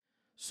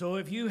So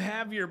if you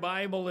have your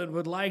Bible and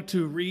would like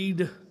to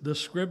read the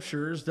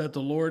scriptures that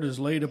the Lord has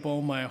laid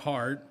upon my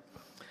heart,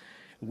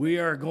 we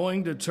are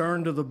going to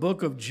turn to the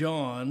book of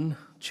John,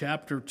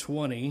 chapter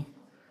 20.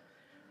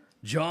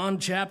 John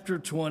chapter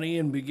 20,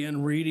 and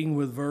begin reading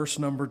with verse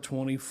number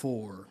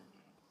 24.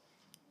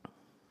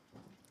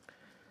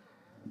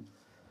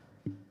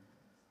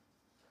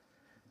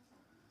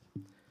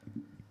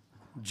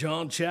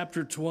 John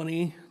chapter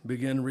 20,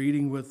 begin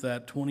reading with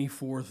that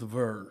 24th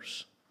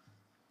verse.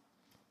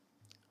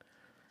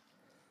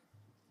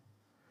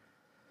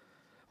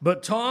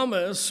 But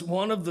Thomas,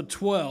 one of the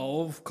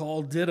 12,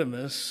 called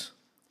Didymus,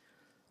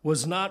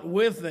 was not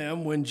with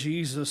them when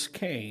Jesus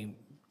came.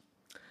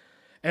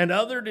 And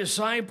other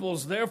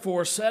disciples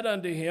therefore said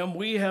unto him,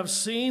 We have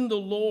seen the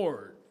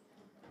Lord.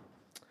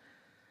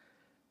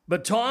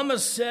 But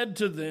Thomas said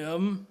to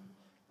them,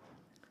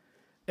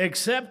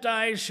 Except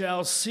I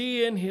shall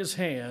see in his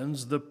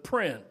hands the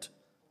print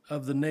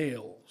of the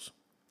nails,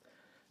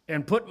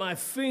 and put my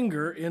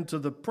finger into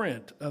the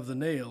print of the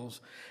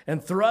nails,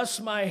 and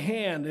thrust my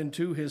hand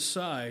into his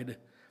side,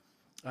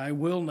 I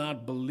will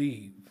not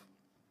believe.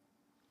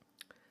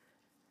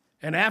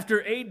 And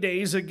after 8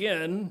 days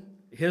again,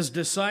 his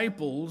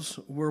disciples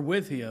were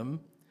with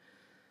him,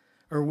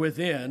 or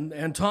within,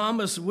 and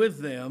Thomas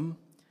with them.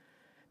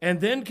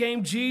 And then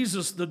came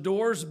Jesus, the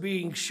doors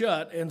being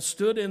shut, and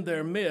stood in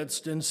their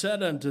midst, and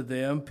said unto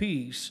them,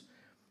 Peace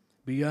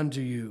be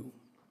unto you.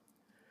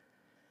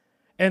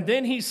 And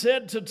then he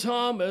said to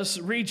Thomas,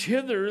 Reach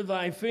hither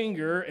thy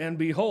finger, and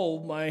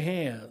behold my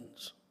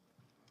hands.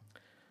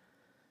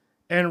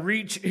 And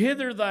reach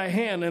hither thy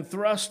hand, and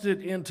thrust it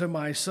into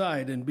my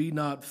side, and be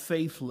not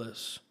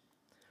faithless,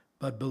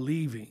 but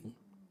believing.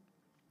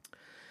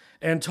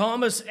 And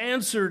Thomas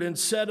answered and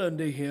said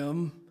unto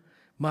him,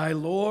 My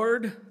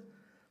Lord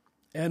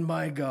and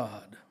my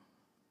God.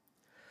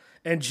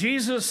 And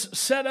Jesus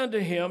said unto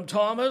him,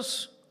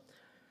 Thomas,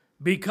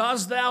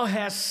 because thou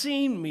hast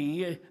seen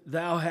me,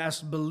 thou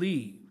hast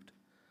believed.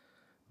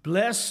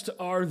 Blessed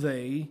are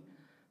they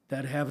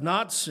that have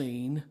not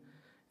seen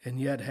and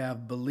yet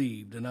have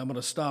believed. And I'm going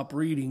to stop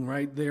reading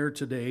right there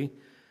today.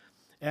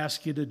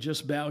 Ask you to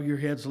just bow your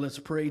heads. Let's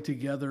pray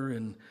together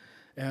and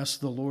ask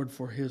the Lord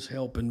for his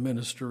help in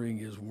ministering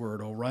his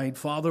word. All right,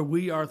 Father,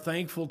 we are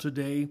thankful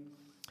today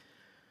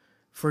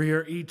for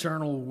your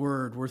eternal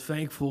word. We're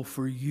thankful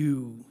for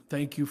you.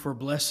 Thank you for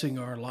blessing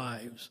our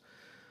lives.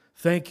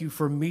 Thank you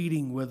for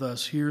meeting with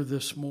us here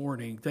this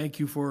morning. Thank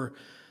you for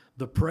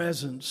the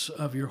presence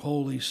of your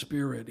Holy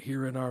Spirit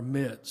here in our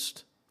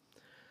midst.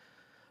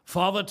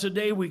 Father,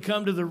 today we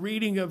come to the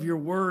reading of your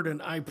word,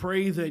 and I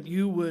pray that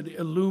you would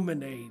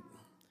illuminate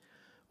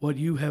what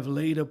you have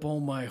laid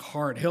upon my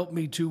heart. Help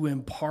me to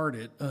impart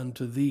it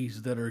unto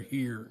these that are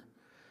here.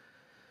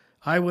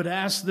 I would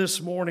ask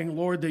this morning,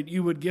 Lord, that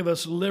you would give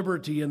us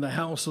liberty in the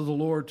house of the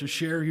Lord to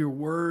share your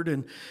word.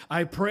 And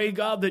I pray,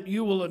 God, that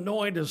you will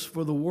anoint us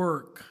for the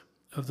work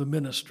of the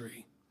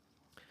ministry,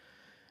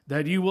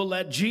 that you will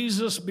let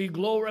Jesus be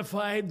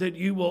glorified, that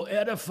you will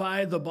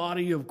edify the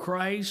body of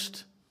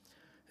Christ,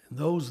 and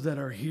those that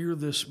are here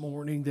this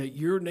morning, that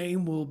your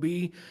name will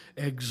be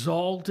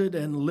exalted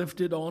and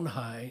lifted on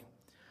high,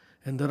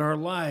 and that our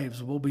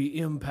lives will be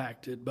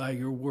impacted by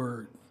your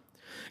word.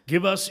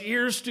 Give us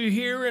ears to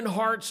hear and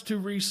hearts to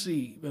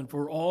receive, and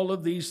for all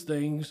of these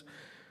things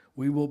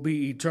we will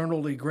be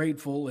eternally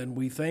grateful, and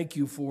we thank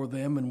you for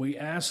them, and we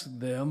ask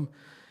them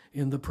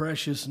in the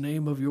precious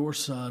name of your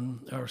Son,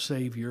 our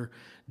Savior,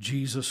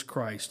 Jesus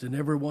Christ. And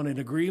everyone in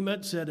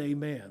agreement said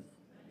amen. Amen.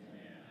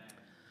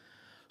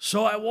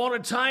 So I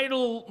want to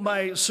title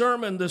my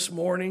sermon this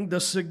morning,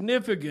 The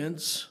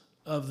Significance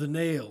of the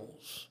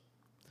Nails.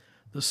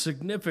 The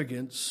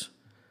significance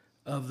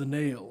of the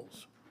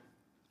nails,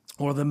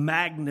 or the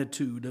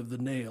magnitude of the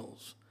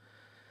nails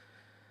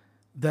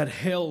that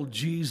held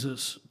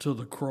Jesus to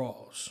the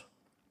cross.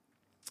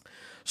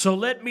 So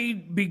let me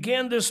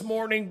begin this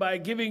morning by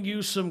giving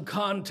you some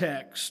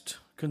context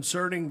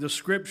concerning the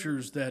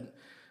scriptures that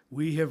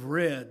we have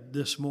read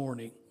this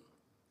morning.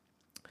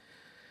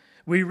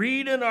 We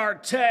read in our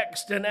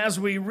text, and as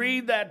we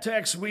read that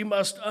text, we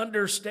must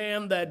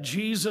understand that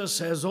Jesus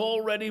has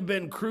already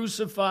been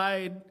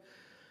crucified.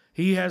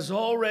 He has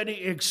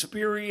already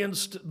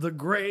experienced the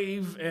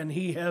grave, and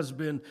he has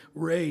been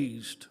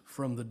raised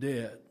from the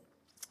dead.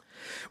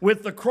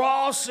 With the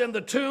cross and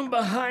the tomb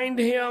behind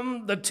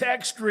him, the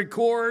text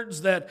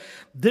records that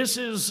this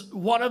is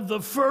one of the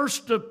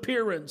first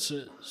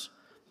appearances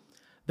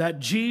that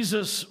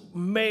Jesus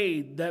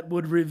made that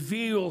would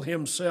reveal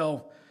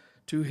himself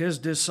to his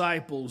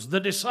disciples. The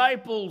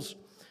disciples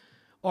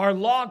are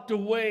locked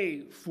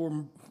away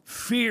from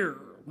fear.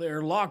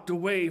 They're locked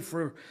away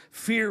for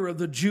fear of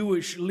the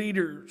Jewish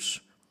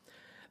leaders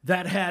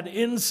that had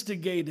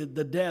instigated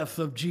the death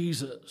of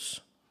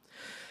Jesus.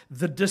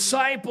 The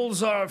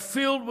disciples are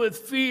filled with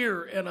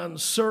fear and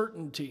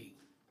uncertainty.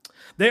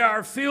 They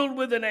are filled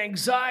with an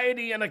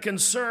anxiety and a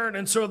concern,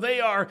 and so they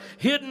are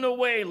hidden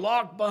away,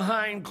 locked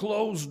behind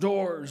closed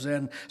doors.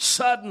 And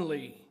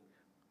suddenly,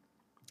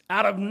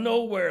 Out of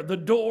nowhere, the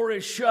door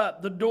is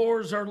shut, the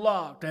doors are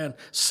locked, and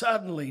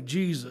suddenly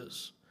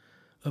Jesus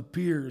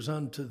appears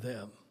unto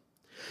them,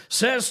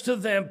 says to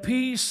them,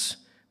 "Peace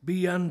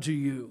be unto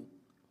you."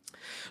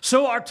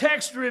 So our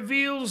text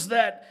reveals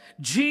that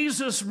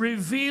Jesus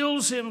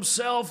reveals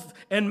himself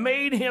and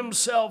made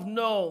himself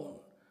known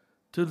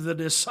to the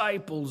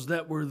disciples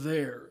that were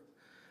there.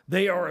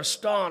 They are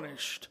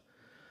astonished.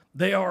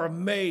 They are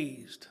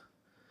amazed.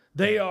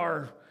 They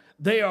are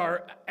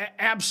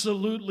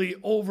absolutely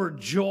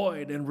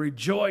overjoyed and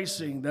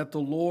rejoicing that the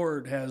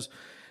Lord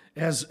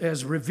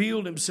has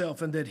revealed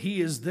himself and that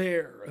he is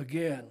there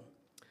again.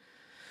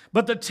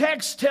 But the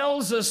text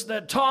tells us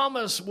that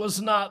Thomas was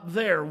not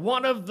there.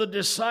 One of the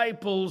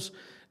disciples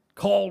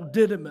called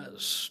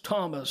Didymus,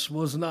 Thomas,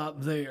 was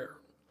not there.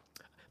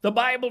 The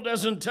Bible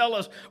doesn't tell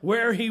us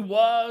where he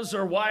was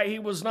or why he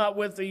was not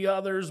with the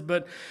others,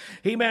 but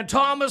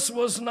Thomas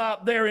was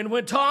not there. And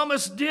when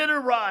Thomas did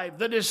arrive,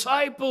 the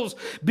disciples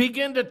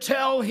begin to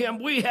tell him,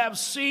 "We have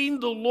seen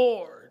the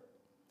Lord.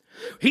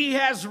 He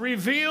has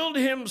revealed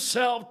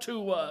himself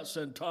to us."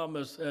 And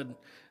Thomas said,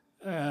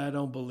 "I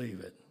don't believe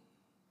it.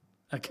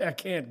 I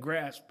can't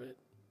grasp it.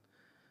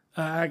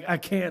 I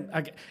can't,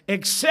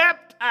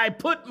 except I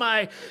put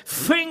my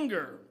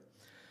finger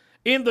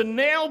in the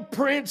nail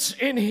prints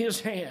in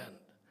his hand,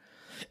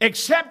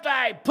 except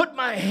I put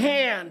my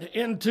hand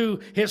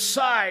into his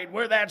side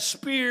where that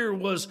spear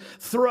was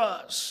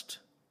thrust.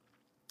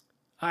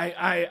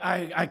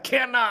 I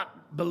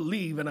cannot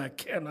believe and I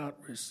cannot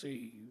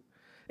receive,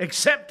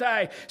 except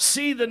I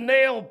see the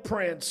nail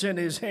prints in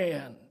his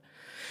hand."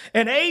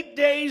 And 8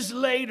 days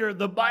later,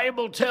 the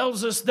Bible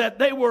tells us that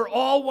they were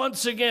all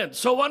once again,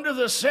 so under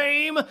the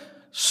same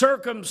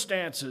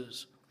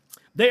circumstances,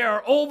 they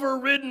are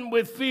overridden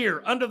with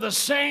fear under the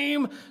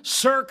same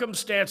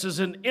circumstances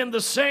and in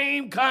the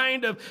same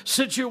kind of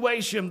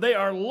situation. They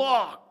are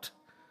locked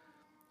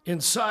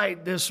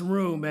inside this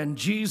room, and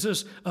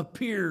Jesus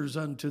appears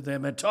unto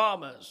them, and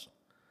Thomas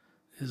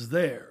is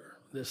there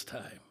this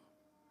time.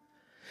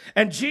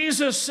 And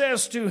Jesus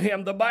says to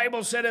him, the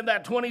Bible said in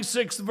that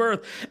 26th verse,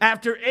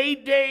 after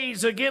 8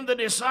 days, again the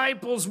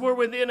disciples were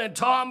within and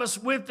Thomas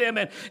with them.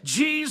 And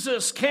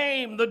Jesus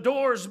came, the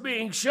doors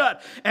being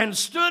shut, and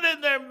stood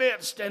in their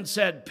midst and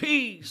said,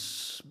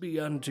 "Peace be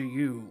unto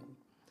you."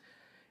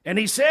 And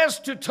he says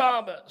to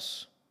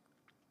Thomas,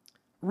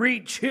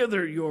 "Reach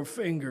hither your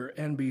finger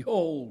and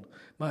behold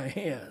my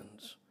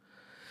hands.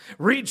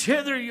 Reach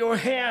hither your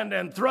hand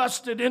and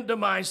thrust it into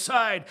my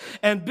side,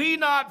 and be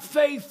not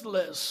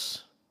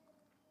faithless.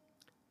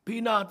 Be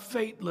not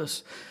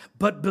faithless,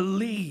 but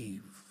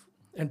believe."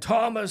 And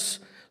Thomas,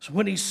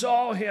 when he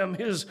saw him,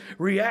 his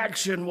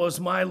reaction was,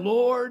 "My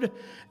Lord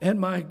and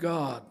my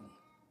God."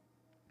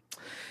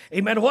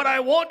 Amen. What I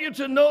want you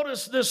to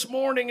notice this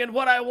morning and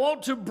what I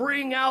want to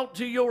bring out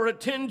to your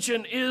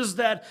attention is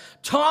that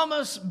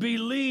Thomas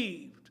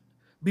believed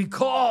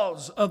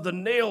because of the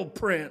nail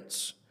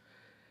prints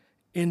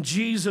in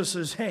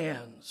Jesus'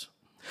 hands.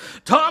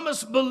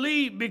 Thomas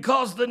believed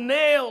because the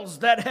nails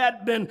that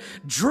had been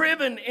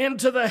driven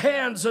into the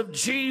hands of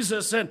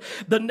Jesus and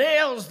the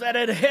nails that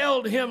had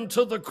held him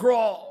to the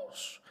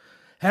cross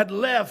had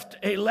left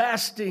a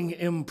lasting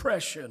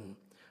impression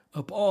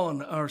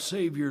upon our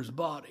Savior's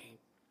body.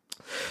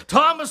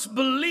 Thomas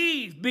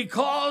believed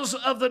because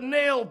of the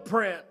nail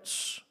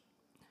prints.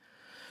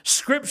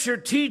 Scripture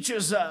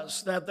teaches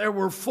us that there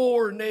were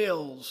 4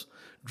 nails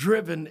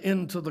driven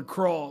into the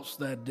cross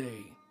that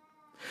day.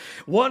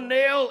 1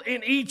 nail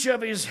in each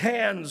of his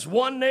hands,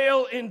 1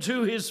 nail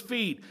into his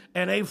feet,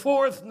 and a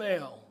 4th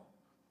nail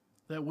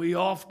that we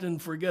often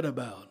forget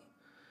about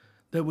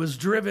that was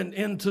driven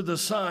into the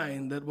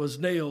sign that was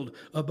nailed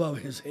above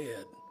his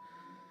head.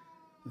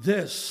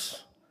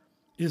 This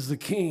is the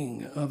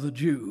King of the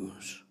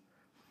Jews.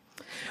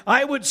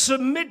 I would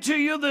submit to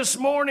you this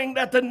morning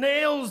that the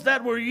nails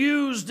that were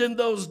used in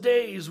those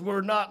days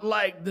were not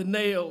like the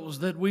nails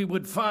that we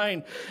would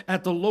find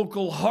at the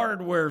local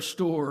hardware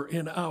store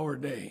in our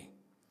day.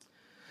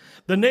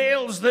 The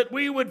nails that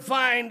we would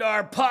find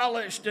are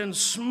polished and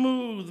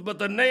smooth, but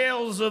the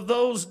nails of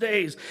those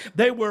days,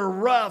 they were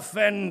rough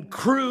and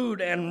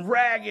crude and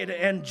ragged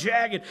and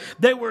jagged.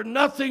 They were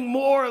nothing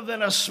more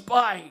than a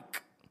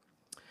spike.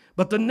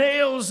 But the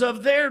nails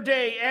of their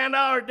day and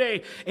our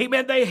day,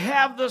 amen, they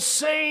have the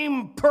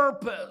same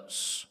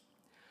purpose.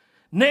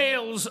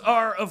 Nails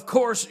are, of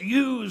course,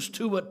 used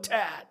to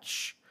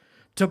attach,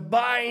 to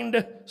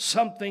bind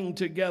something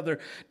together,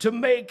 to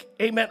make,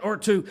 amen, or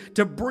to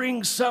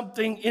bring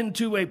something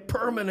into a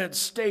permanent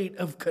state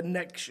of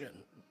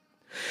connection.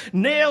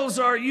 Nails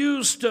are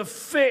used to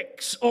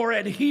fix or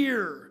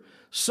adhere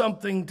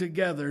something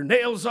together.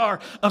 Nails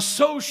are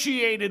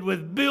associated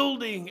with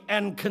building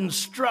and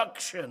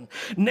construction.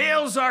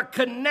 Nails are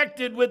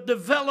connected with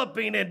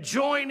developing and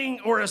joining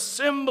or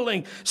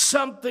assembling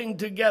something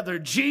together.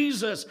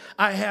 Jesus,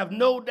 I have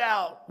no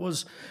doubt,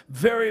 was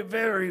very,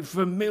 very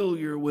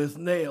familiar with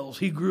nails.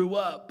 He grew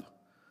up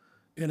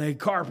in a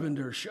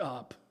carpenter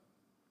shop.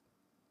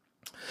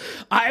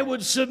 I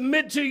would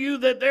submit to you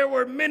that there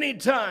were many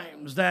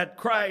times that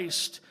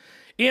Christ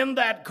in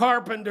that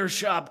carpenter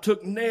shop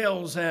took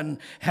nails and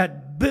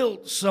had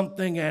built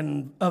something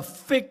and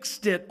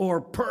affixed it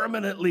or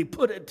permanently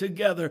put it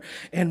together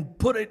and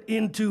put it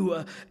into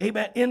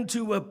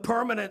a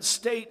permanent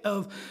state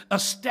of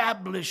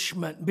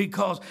establishment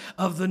because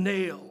of the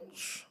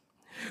nails.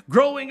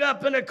 Growing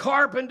up in a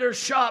carpenter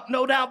shop,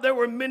 no doubt there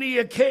were many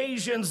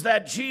occasions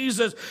that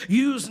Jesus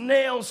used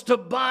nails to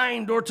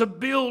bind or to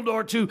build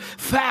or to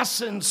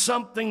fasten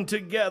something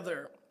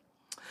together.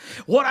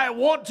 What I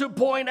want to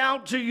point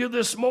out to you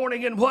this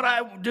morning and what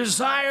I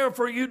desire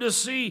for you to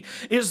see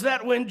is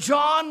that when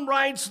John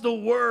writes the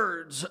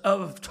words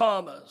of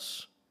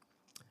Thomas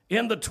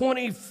in the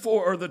 24th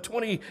or the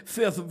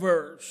 25th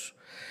verse,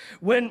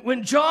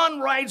 when John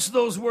writes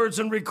those words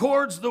and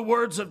records the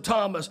words of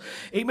Thomas,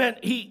 amen,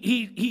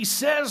 he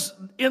says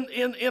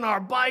in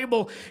our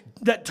Bible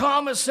that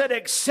Thomas said,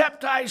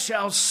 "Except I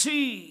shall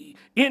see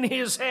in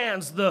his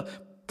hands the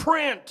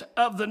print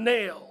of the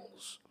nails."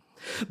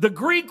 The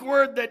Greek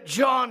word that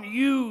John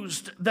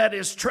used that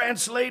is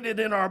translated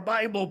in our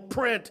Bible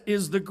print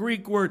is the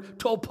Greek word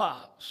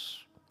topos.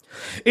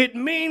 It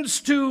means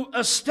to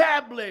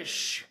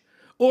establish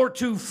or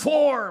to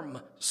form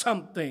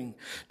something,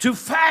 to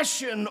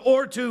fashion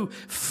or to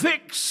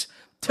fix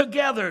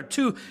together,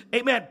 to,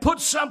 amen, put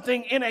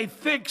something in a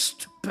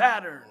fixed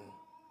pattern.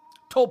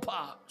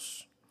 Topos.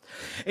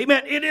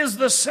 Amen. It is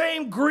the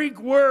same Greek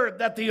word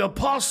that the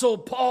Apostle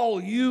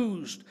Paul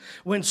used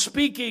when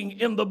speaking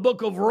in the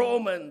book of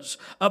Romans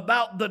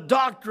about the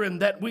doctrine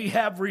that we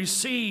have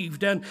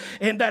received and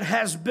that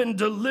has been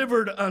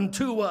delivered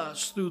unto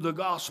us through the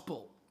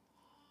gospel.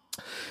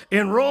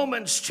 In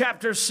Romans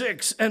chapter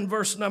 6 and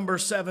verse number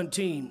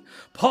 17,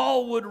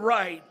 Paul would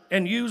write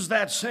and use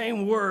that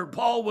same word.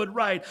 Paul would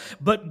write,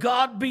 "But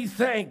God be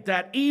thanked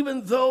that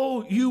even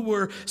though you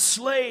were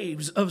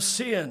slaves of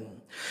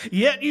sin,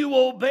 yet you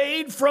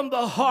obeyed from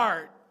the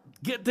heart,"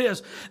 get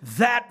this,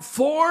 "that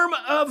form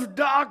of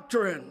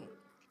doctrine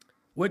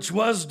which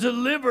was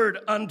delivered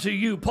unto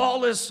you."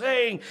 Paul is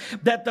saying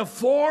that the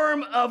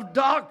form of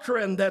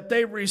doctrine that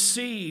they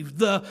received,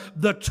 the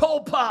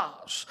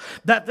topos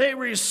that they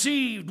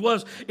received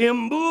was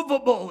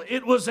immovable.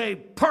 It was a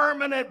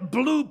permanent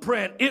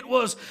blueprint. It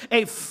was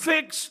a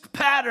fixed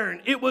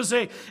pattern. It was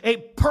a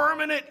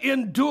permanent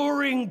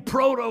enduring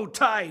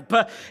prototype.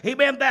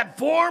 Amen. That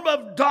form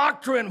of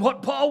doctrine,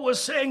 what Paul was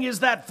saying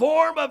is that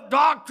form of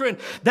doctrine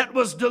that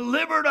was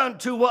delivered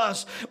unto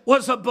us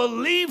was a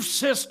belief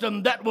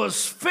system that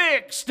was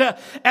fixed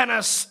and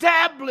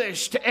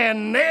established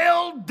and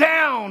nailed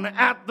down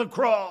at the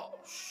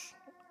cross.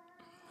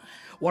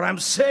 What I'm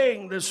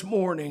saying this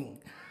morning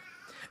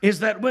is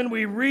that when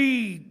we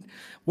read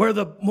where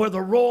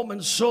the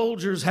Roman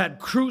soldiers had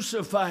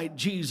crucified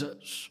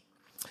Jesus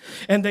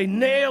and they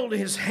nailed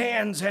his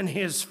hands and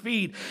his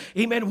feet,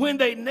 amen, when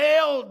they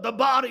nailed the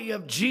body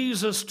of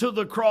Jesus to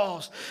the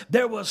cross,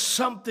 there was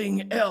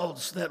something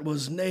else that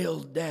was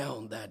nailed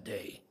down that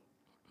day.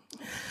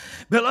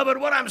 Beloved,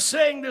 what I'm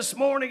saying this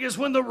morning is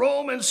when the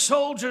Roman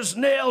soldiers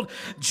nailed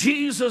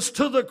Jesus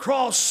to the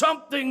cross,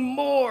 something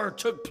more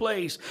took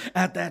place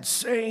at that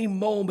same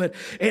moment.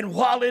 And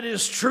while it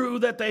is true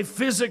that they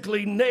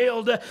physically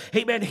nailed,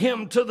 amen,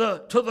 him to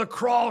the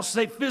cross,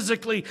 they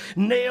physically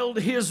nailed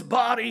his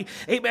body,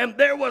 amen,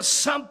 there was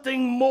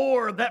something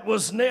more that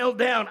was nailed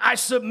down. I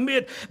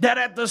submit that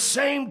at the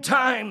same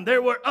time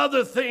there were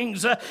other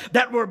things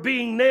that were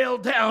being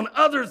nailed down,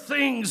 other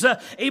things,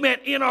 amen,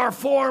 in our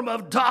form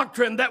of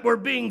doctrine that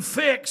were being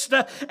fixed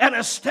and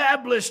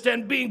established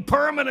and being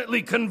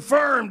permanently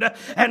confirmed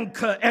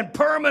and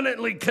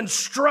permanently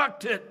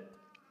constructed.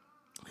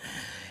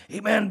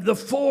 Amen. The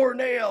 4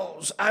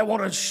 nails I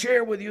want to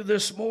share with you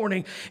this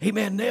morning,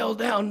 amen, nailed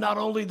down not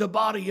only the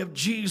body of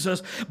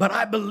Jesus, but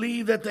I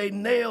believe that they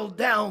nailed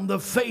down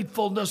the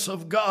faithfulness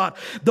of God.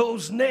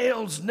 Those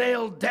nails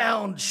nailed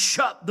down,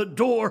 shut the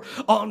door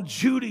on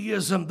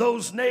Judaism.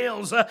 Those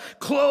nails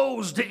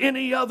closed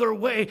any other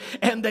way,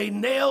 and they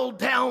nailed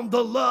down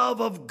the love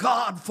of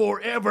God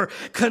forever.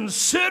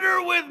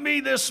 Consider with me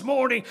this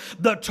morning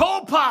the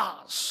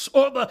topos,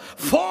 or the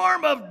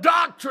form of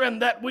doctrine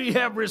that we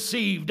have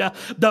received,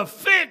 the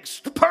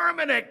fixed,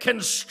 permanent,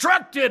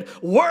 constructed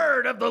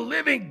word of the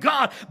living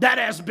God that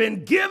has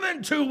been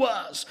given to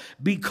us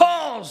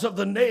because of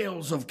the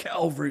nails of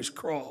Calvary's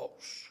cross.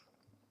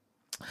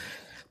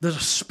 The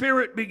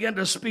Spirit began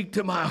to speak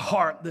to my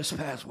heart this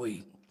past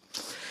week.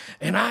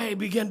 And I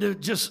began to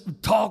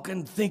just talk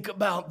and think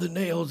about the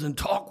nails and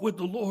talk with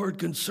the Lord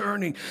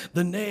concerning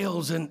the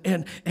nails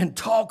and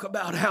talk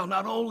about how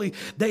not only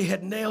they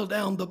had nailed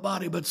down the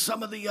body, but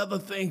some of the other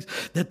things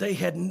that they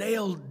had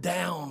nailed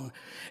down.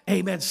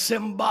 Amen.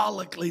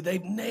 Symbolically,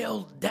 they've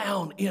nailed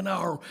down in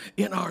our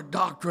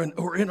doctrine,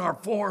 or in our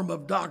form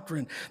of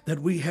doctrine that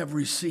we have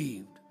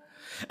received.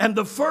 And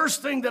the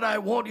first thing that I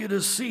want you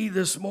to see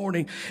this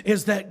morning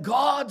is that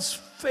God's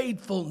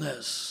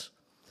faithfulness,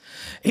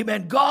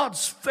 amen,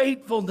 God's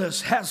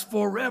faithfulness has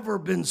forever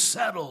been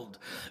settled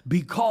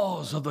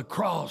because of the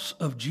cross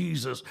of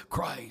Jesus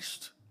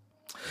Christ.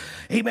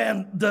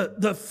 Amen.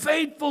 The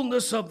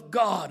faithfulness of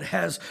God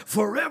has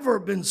forever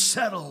been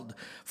settled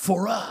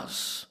for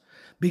us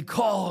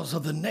because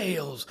of the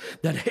nails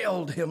that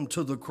held him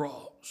to the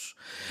cross.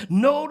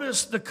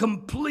 Notice the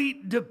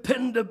complete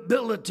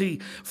dependability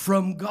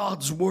from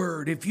God's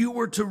word. If you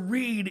were to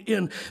read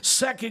in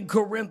 2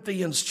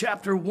 Corinthians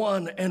chapter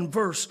 1 and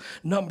verse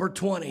number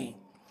 20,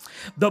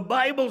 the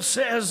Bible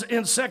says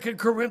in 2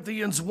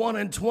 Corinthians 1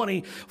 and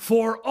 20,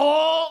 for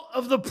all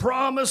of the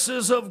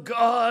promises of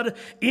God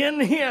in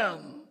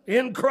him,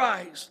 in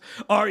Christ,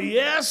 are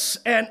yes,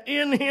 and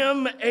in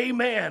him,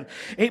 amen.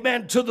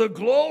 Amen. To the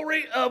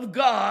glory of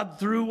God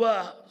through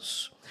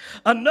us.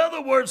 In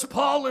other words,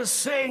 Paul is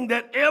saying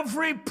that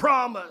every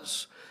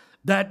promise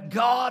that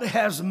God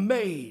has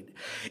made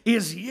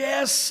is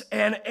yes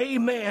and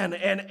amen.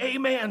 And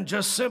amen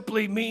just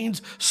simply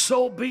means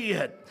so be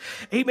it.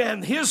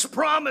 Amen. His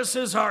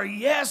promises are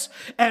yes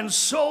and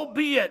so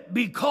be it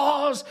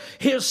because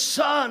his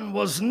son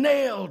was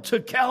nailed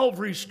to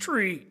Calvary's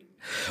tree.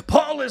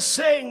 Paul is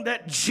saying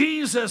that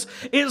Jesus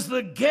is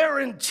the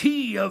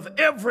guarantee of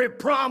every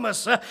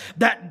promise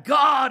that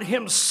God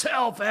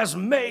himself has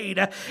made,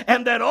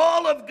 and that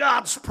all of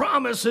God's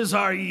promises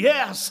are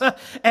yes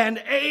and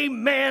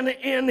amen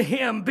in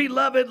him.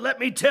 Beloved, let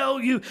me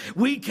tell you,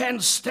 we can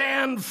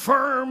stand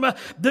firm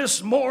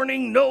this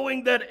morning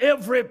knowing that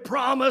every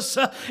promise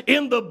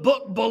in the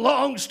book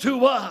belongs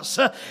to us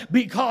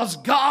because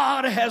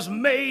God has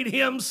made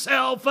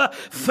himself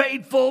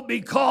faithful,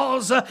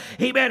 because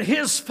amen,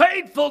 his faithfulness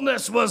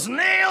was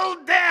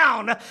nailed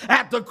down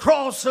at the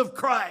cross of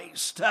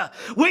Christ.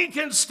 We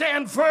can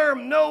stand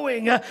firm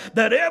knowing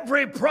that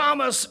every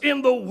promise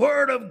in the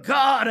Word of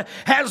God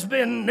has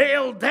been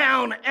nailed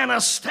down and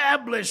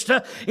established.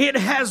 It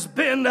has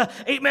been,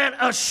 amen,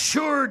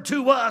 assured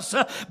to us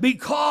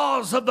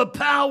because of the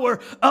power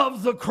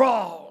of the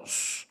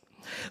cross.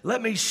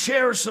 Let me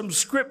share some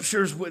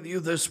scriptures with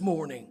you this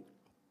morning.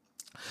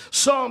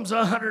 Psalms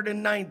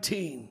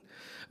 119,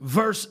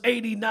 verse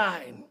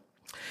 89.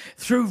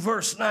 Through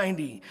verse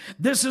 90.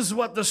 This is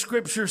what the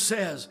scripture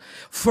says.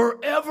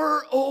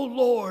 Forever, O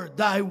Lord,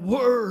 thy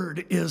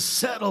word is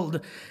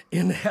settled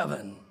in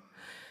heaven.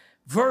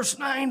 Verse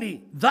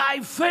 90.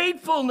 Thy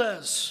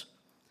faithfulness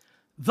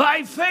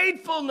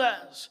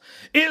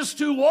is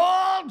to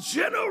all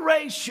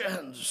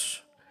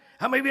generations.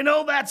 How many of you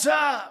know that's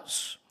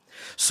us?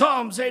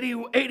 Psalms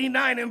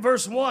 89 and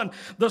verse 1,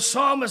 the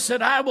psalmist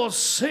said, I will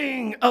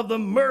sing of the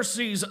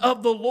mercies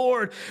of the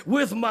Lord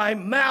with my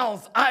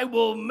mouth. I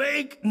will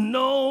make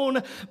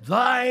known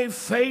thy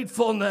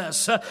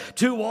faithfulness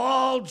to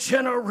all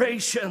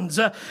generations.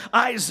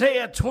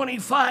 Isaiah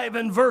 25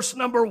 and verse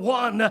number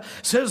 1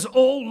 says,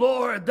 O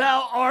Lord,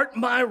 thou art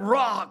my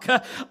rock.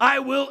 I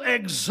will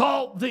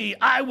exalt thee.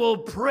 I will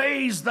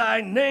praise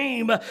thy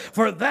name,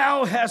 for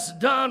thou hast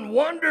done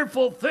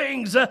wonderful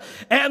things,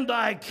 and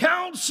thy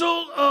counsel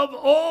of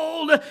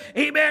old,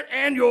 amen,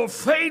 and your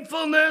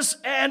faithfulness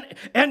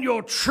and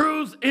your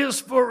truth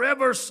is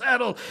forever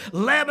settled.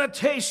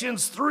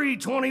 Lamentations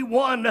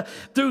 3:21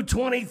 through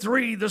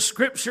 23, the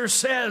scripture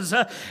says,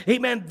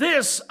 amen,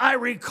 this I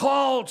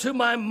recall to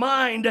my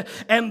mind,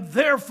 and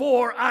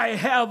therefore I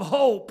have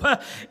hope.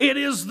 It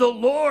is the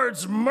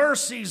Lord's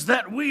mercies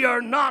that we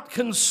are not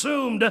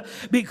consumed,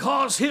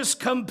 because his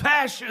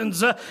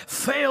compassions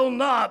fail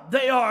not.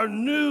 They are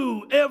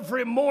new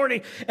every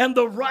morning. And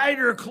the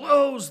writer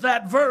closed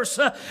that verse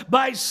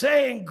by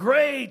saying,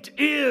 great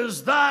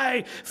is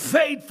thy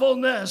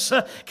faithfulness.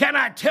 Can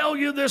I tell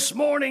you this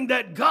morning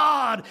that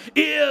God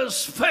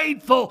is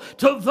faithful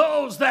to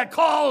those that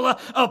call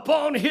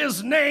upon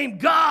his name?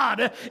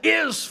 God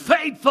is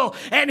faithful,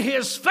 and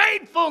his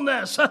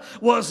faithfulness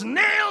was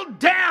nailed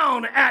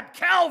down at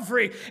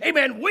Calvary.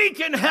 Amen. We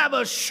can have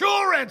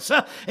assurance,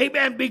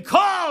 amen,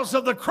 because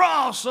of the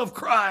cross of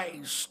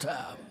Christ.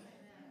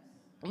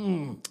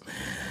 1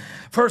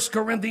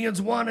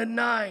 Corinthians 1 and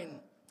 9.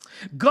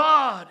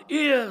 God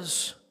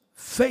is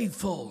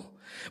faithful,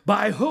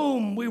 by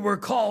whom we were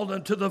called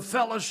unto the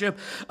fellowship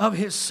of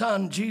his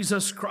Son,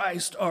 Jesus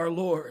Christ our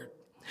Lord.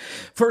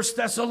 1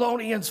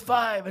 Thessalonians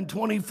 5 and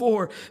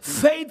 24.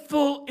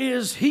 Faithful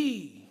is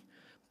he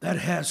that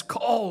has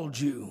called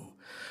you,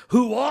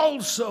 who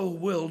also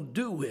will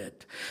do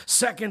it.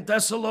 2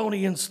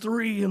 Thessalonians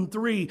 3 and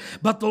 3.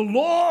 But the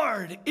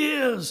Lord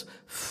is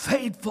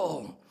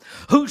faithful,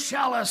 who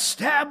shall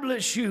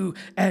establish you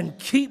and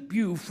keep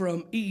you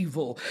from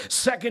evil.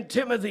 2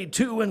 Timothy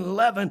 2 and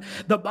 11,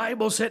 the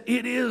Bible said,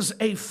 it is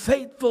a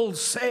faithful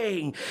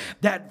saying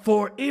that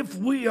for if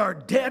we are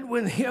dead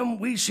with him,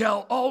 we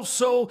shall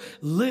also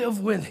live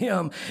with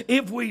him.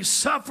 If we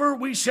suffer,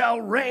 we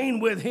shall reign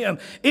with him.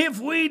 If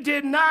we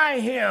deny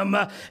him,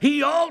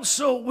 he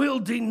also will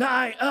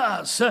deny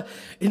us.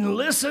 And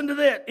listen to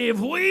that. If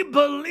we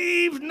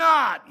believe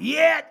not,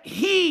 yet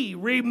he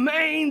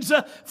remains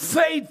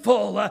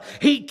faithful.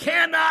 He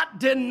cannot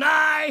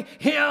deny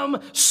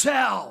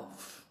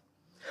himself.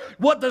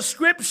 What the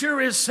scripture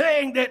is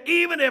saying, that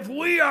even if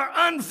we are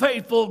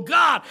unfaithful,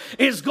 God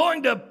is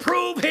going to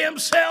prove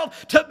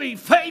himself to be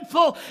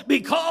faithful,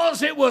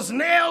 because it was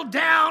nailed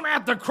down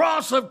at the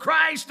cross of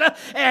Christ.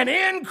 And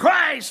in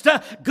Christ,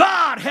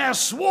 God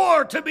has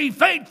swore to be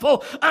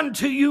faithful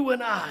unto you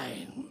and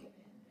I.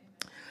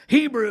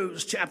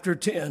 Hebrews chapter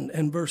 10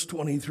 and verse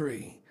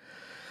 23.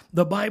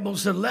 The Bible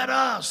said, let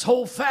us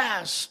hold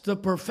fast the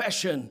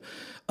profession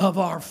of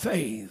our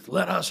faith.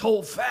 Let us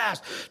hold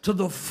fast to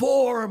the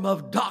form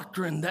of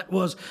doctrine that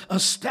was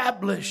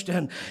established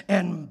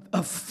and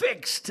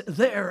affixed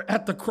there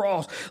at the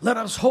cross. Let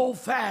us hold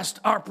fast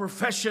our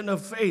profession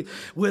of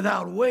faith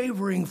without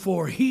wavering,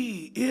 for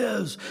he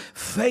is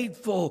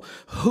faithful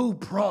who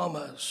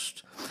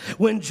promised.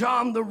 When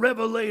John the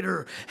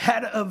Revelator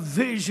had a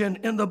vision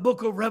in the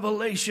book of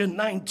Revelation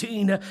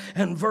 19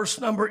 and verse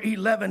number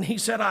 11, he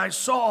said, I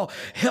saw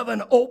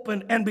heaven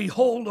open, and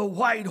behold, a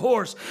white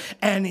horse,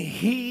 and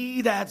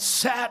he that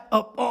sat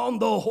upon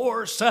the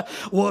horse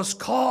was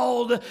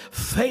called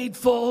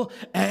Faithful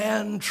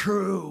and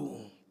True.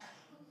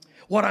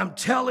 What I'm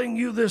telling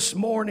you this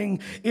morning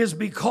is,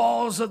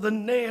 because of the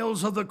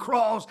nails of the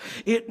cross,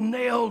 it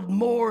nailed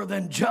more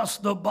than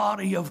just the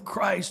body of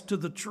Christ to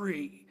the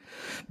tree.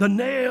 The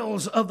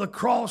nails of the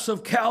cross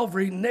of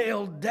Calvary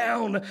nailed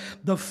down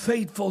the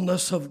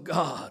faithfulness of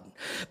God.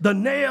 The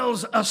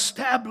nails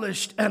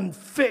established and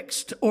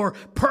fixed or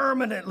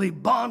permanently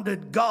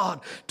bonded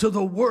God to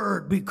the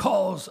word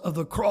because of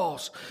the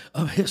cross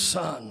of his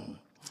Son.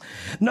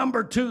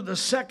 Number two, the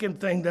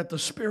second thing that the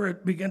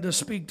Spirit began to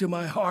speak to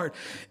my heart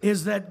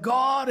is that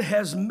God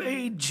has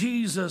made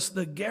Jesus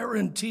the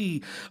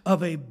guarantee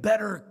of a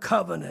better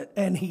covenant,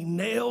 and he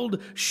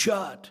nailed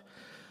shut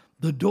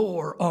the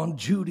door on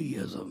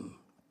Judaism.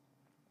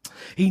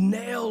 He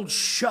nailed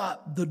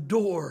shut the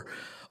door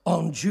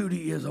on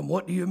Judaism.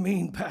 What do you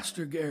mean,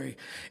 Pastor Gary?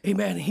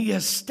 Amen. He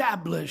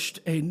established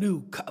a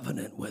new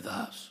covenant with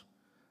us.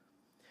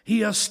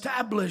 He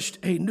established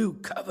a new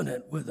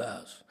covenant with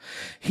us.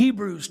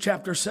 Hebrews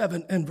chapter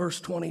 7 and verse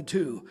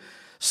 22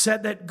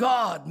 said that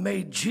God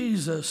made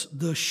Jesus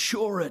the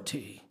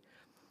surety,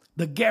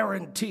 the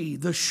guarantee,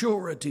 the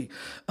surety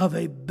of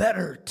a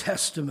better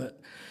testament.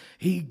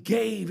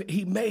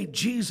 He made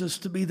Jesus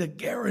to be the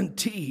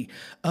guarantee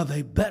of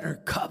a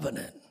better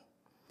covenant.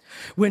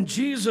 When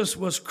Jesus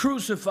was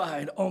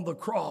crucified on the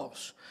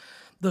cross,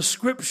 the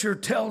scripture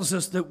tells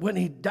us that when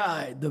he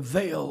died, the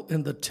veil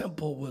in the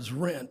temple was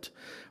rent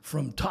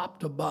from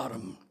top to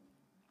bottom.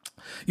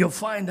 You'll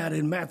find that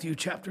in Matthew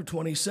chapter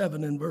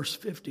 27 and verse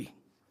 50.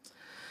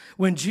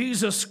 When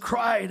Jesus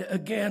cried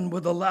again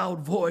with a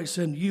loud voice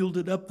and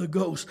yielded up the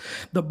ghost,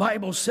 the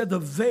Bible said the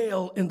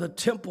veil in the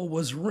temple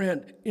was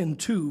rent in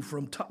two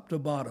from top to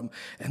bottom,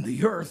 and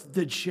the earth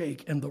did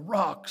shake and the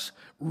rocks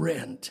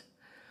rent.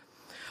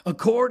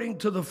 According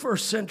to the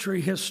first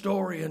century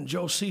historian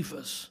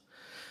Josephus,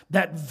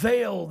 that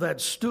veil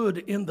that stood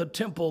in the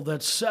temple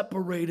that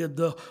separated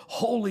the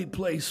holy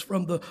place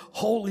from the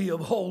Holy of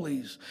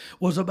Holies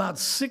was about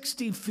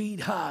 60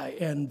 feet high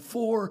and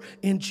 4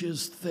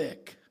 inches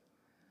thick.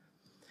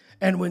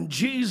 And when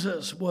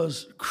Jesus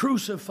was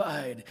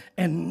crucified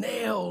and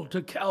nailed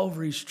to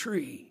Calvary's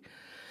tree,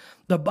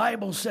 the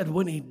Bible said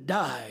when he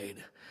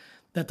died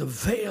that the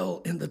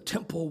veil in the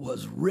temple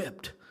was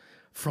ripped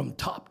from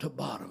top to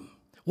bottom.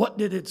 What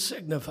did it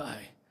signify?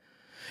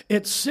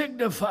 It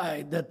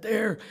signified that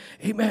there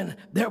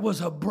was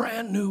a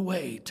brand new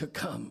way to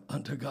come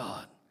unto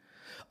God.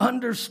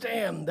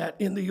 Understand that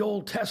in the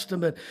Old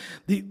Testament,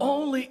 the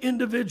only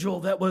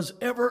individual that was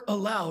ever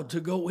allowed to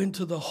go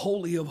into the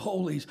Holy of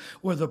Holies,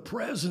 where the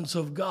presence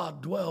of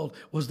God dwelled,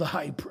 was the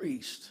high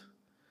priest.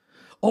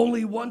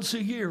 Only once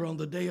a year on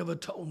the Day of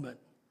Atonement.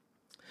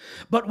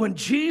 But when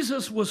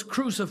Jesus was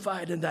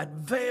crucified and that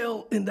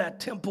veil in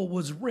that temple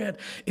was rent,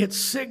 it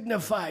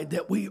signified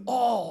that we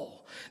all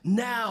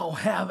now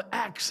have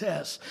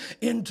access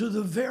into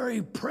the very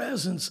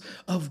presence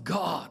of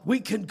God. We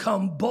can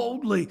come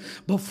boldly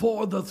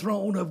before the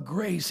throne of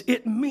grace.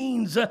 It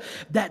means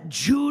that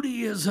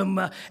Judaism,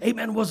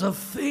 was a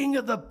thing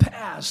of the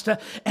past,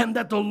 and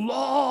that the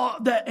law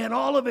and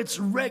all of its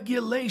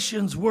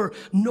regulations were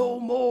no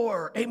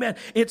more. Amen.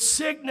 It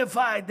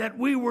signified that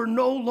we were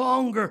no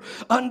longer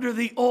under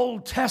the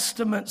Old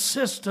Testament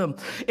system.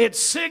 It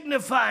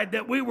signified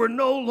that we were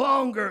no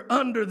longer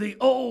under the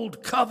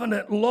old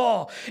covenant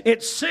law.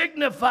 It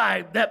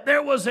signified that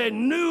there was a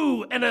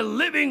new and a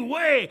living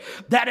way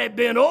that had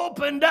been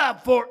opened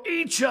up for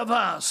each of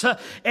us.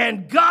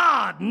 And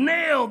God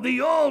nailed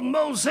the old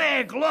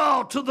Mosaic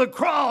law to the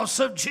cross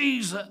of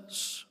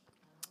Jesus.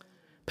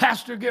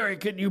 Pastor Gary,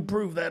 can you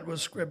prove that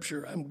with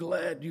scripture? I'm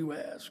glad you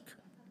asked.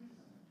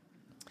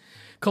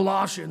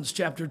 Colossians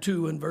chapter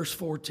 2 and verse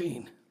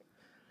 14.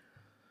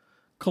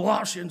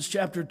 Colossians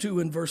chapter 2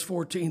 and verse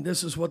 14,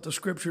 this is what the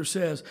scripture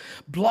says.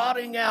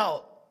 Blotting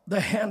out the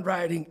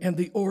handwriting and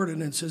the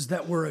ordinances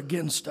that were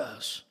against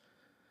us,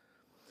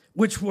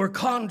 which were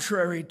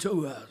contrary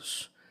to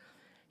us.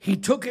 He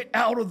took it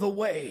out of the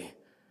way,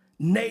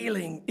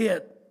 nailing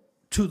it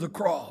to the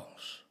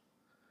cross.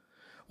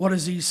 What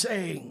is he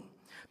saying?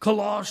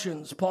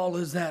 Colossians, Paul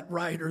is that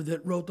writer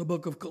that wrote the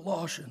book of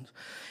Colossians.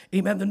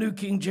 Amen. The New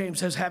King James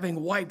says,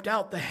 having wiped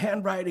out the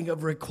handwriting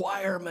of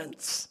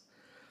requirements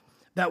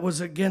that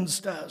was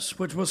against us,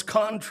 which was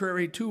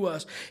contrary to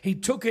us, he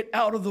took it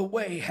out of the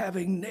way,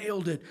 having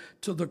nailed it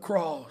to the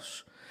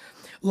cross.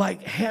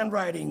 Like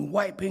handwriting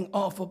wiping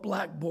off a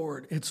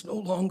blackboard, it's no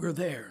longer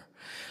there.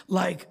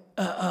 Like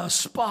a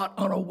spot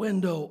on a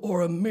window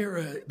or a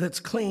mirror that's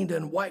cleaned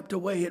and wiped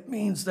away, it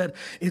means that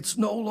it's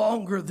no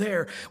longer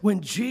there.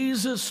 When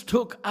Jesus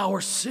took our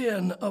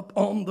sin up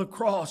on the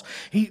cross,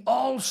 he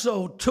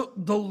also took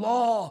the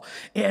law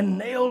and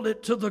nailed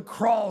it to the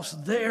cross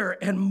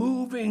there, and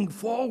moving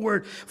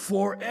forward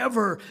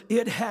forever,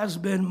 it has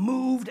been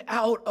moved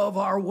out of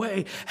our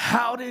way.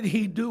 How did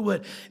he do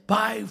it?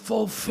 By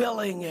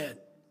fulfilling it.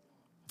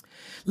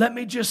 Let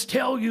me just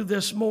tell you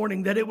this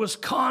morning that it was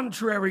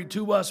contrary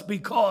to us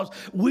because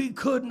we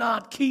could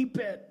not keep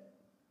it.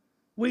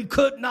 We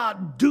could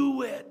not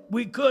do it.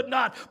 We could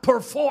not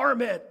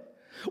perform it.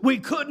 We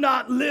could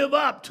not live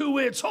up to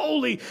its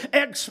holy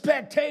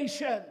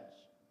expectations.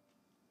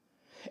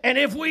 And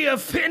if we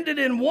offended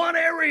in one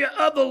area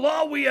of the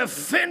law, we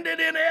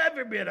offended in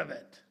every bit of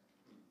it.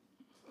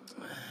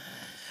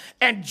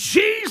 And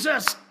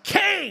Jesus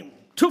came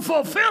to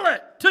fulfill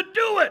it, to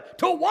do it,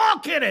 to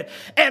walk in it,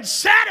 and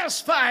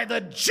satisfy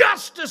the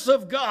justice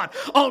of God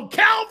on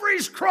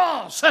Calvary's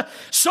cross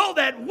so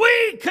that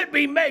we could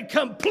be made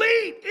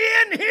complete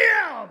in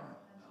him.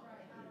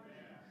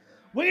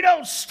 We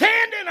don't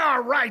stand in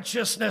our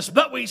righteousness,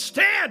 but we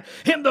stand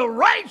in the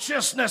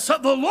righteousness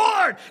of the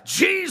Lord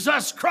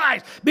Jesus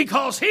Christ,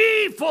 because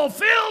he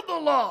fulfilled the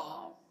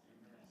law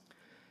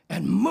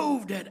and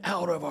moved it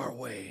out of our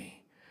way.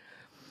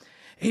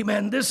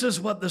 Amen. This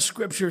is what the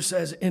scripture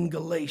says in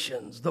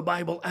Galatians. The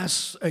Bible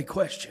asks a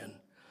question.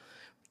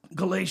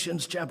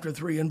 Galatians chapter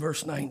 3 and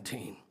verse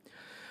 19.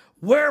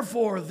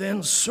 Wherefore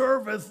then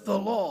serveth the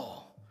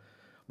law?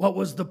 What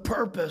was the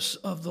purpose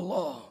of the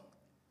law?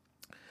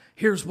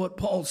 Here's what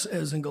Paul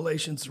says in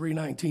Galatians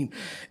 3:19.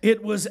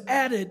 It was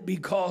added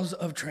because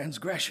of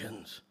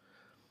transgressions,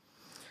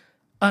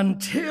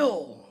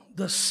 until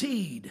the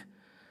seed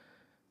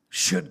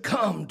should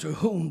come to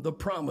whom the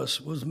promise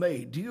was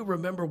made. Do you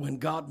remember when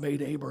God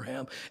made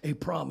Abraham a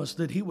promise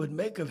that he would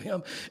make of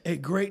him a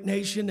great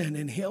nation, and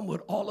in him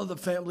would all of the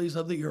families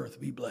of the earth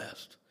be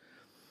blessed?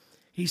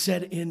 He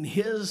said, in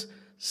his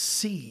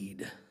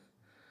seed.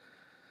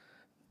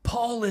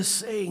 Paul is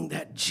saying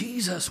that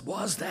Jesus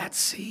was that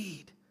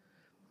seed.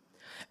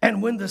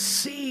 And when the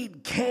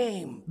seed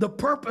came, the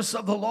purpose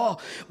of the law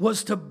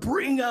was to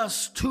bring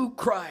us to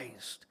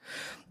Christ.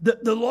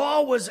 The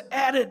law was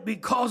added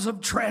because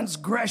of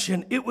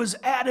transgression. It was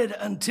added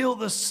until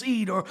the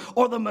seed or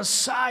the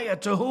Messiah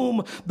to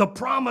whom the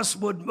promise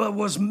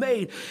was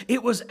made.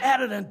 It was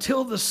added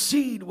until the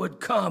seed would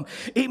come.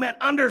 Amen.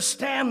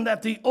 Understand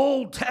that the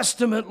Old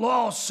Testament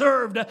law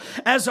served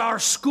as our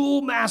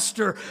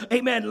schoolmaster.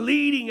 Amen.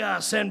 Leading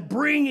us and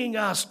bringing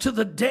us to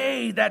the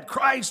day that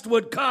Christ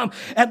would come.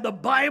 And the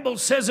Bible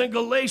says in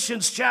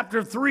Galatians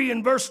chapter 3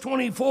 and verse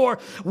 24,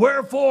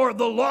 wherefore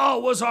the law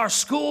was our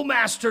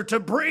schoolmaster to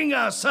bring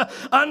us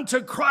unto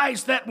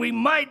Christ, that we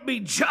might be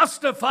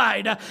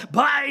justified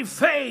by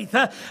faith.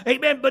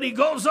 Amen. But he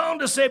goes on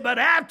to say, but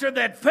after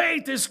that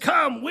faith is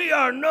come, we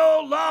are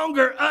no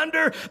longer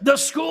under the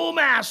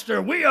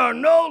schoolmaster. We are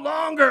no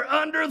longer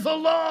under the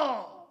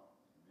law.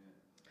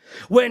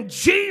 When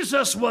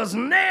Jesus was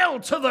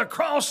nailed to the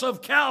cross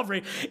of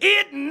Calvary,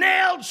 it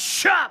nailed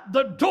shut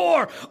the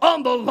door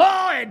on the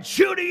law and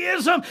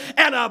Judaism,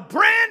 and a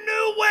brand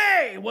new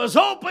way was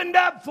opened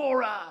up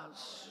for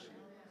us.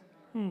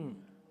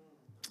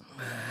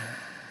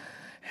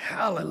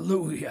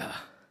 Hallelujah.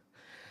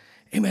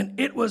 Amen.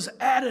 It was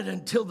added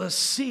until the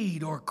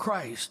seed or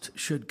Christ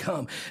should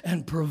come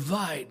and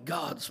provide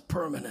God's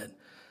permanent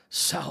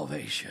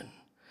salvation.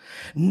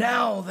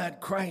 Now that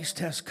Christ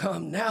has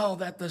come, now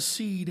that the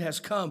seed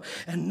has come,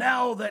 and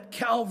now that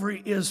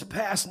Calvary is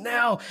past,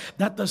 now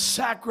that the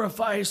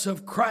sacrifice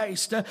of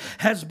Christ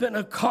has been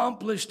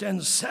accomplished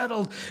and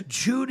settled,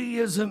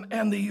 Judaism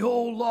and the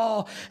old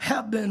law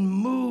have been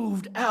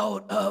moved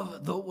out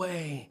of the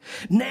way.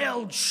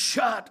 Nailed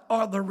shut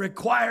are the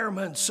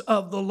requirements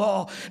of the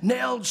law.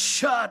 Nailed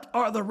shut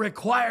are the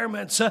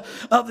requirements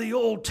of the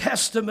Old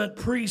Testament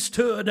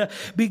priesthood,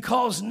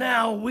 because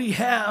now we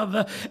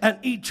have an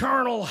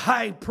eternal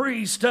high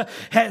priest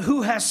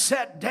who has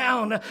sat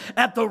down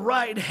at the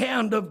right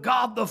hand of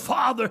God the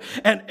Father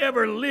and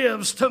ever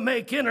lives to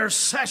make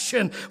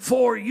intercession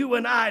for you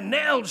and I.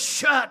 Nailed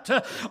shut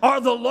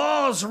are the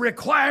law's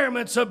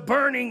requirements of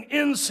burning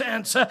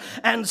incense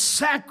and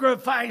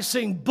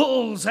sacrificing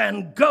bulls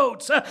and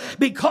goats,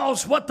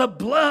 because what the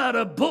blood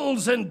of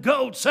bulls and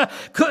goats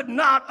could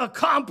not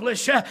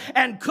accomplish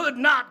and could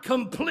not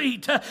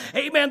complete,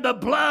 amen, the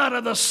blood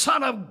of the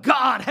Son of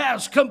God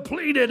has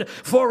completed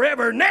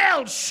forever.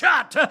 Nailed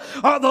shut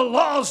are the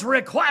law's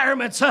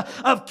requirements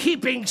of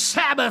keeping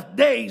Sabbath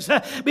days,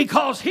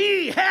 because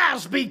He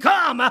has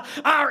become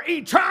our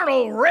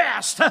eternal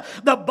rest.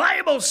 The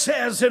Bible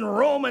says in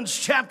Romans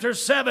chapter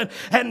 7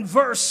 and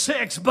verse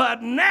 6,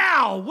 but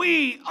now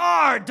we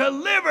are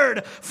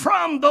delivered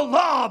from the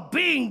law,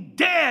 being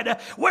dead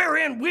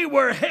wherein we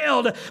were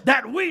held,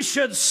 that we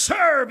should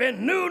serve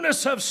in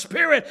newness of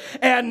spirit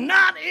and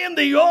not in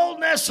the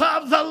oldness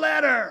of the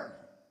letter.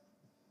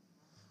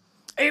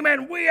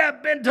 Amen. We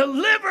have been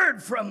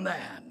delivered from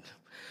that.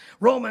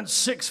 Romans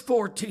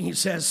 6:14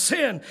 says,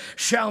 sin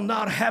shall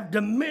not have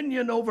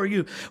dominion over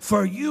you,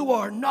 for you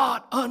are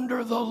not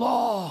under the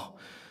law,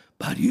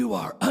 but you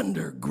are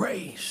under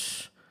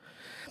grace.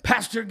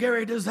 Pastor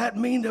Gary, does that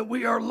mean that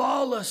we are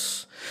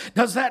lawless?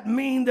 Does that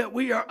mean that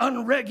we are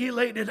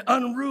unregulated,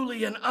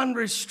 unruly, and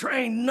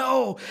unrestrained?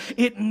 No,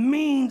 it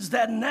means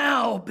that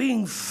now,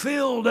 being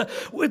filled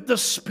with the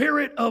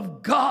Spirit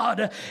of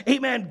God,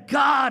 amen,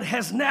 God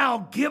has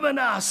now given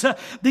us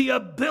the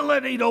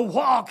ability to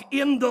walk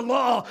in the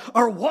law,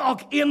 or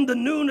walk in the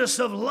newness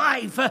of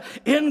life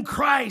in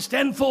Christ,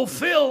 and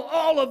fulfill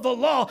all of the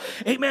law,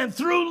 amen,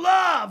 through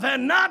love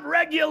and not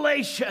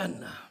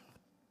regulation.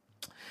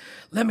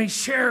 Let me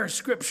share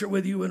scripture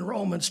with you in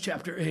Romans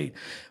chapter 8,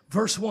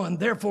 verse 1.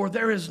 Therefore,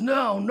 there is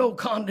now no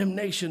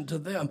condemnation to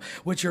them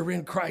which are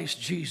in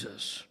Christ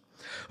Jesus,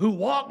 who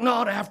walk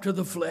not after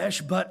the flesh,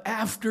 but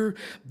after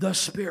the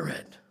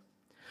Spirit.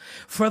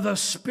 For the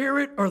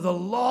Spirit, or the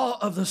law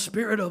of the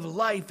Spirit of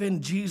life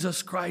in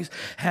Jesus Christ,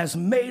 has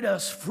made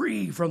us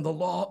free from the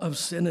law of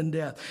sin and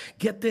death.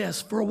 Get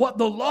this, for what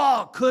the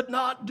law could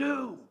not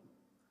do,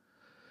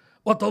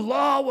 what the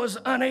law was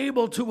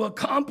unable to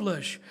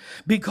accomplish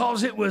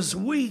because it was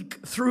weak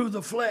through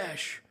the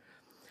flesh,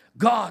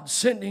 God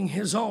sending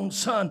His own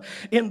Son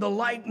in the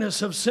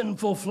likeness of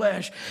sinful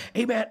flesh,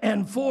 amen,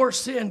 and for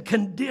sin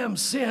condemned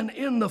sin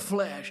in the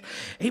flesh,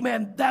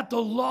 amen, that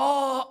the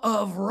law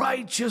of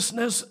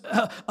righteousness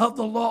of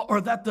the law,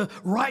 or that the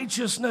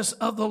righteousness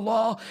of the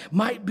law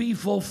might be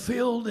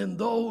fulfilled in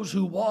those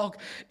who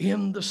walk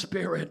in the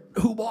Spirit,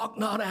 who walk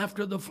not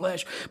after the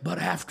flesh, but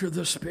after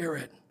the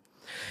Spirit.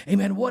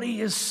 Amen. What he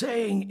is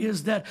saying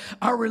is that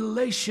our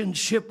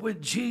relationship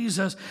with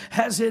Jesus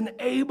has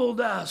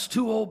enabled us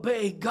to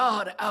obey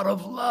God out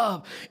of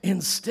love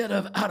instead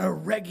of out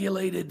of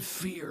regulated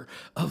fear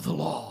of the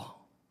law.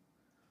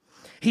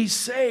 He's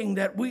saying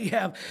that we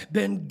have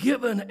been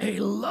given a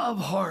love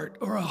heart,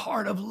 or a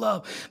heart of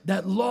love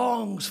that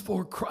longs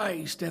for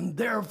Christ, and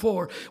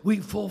therefore we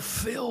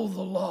fulfill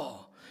the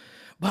law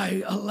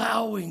by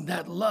allowing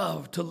that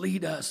love to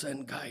lead us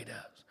and guide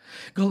us.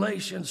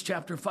 Galatians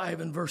chapter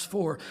 5 and verse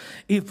 4.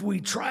 If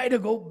we try to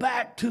go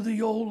back to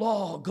the old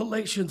law,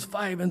 Galatians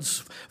 5 and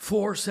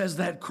 4 says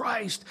that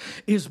Christ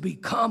is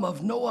become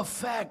of no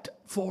effect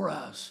for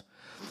us.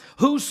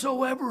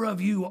 Whosoever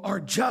of you are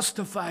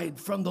justified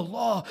from the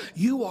law,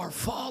 you are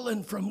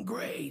fallen from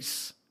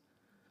grace.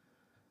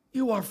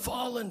 You are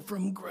fallen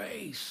from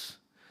grace.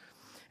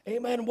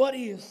 Amen. What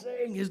he is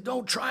saying is,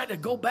 don't try to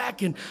go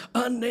back and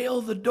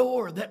unnail the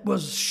door that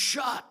was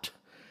shut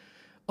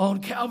on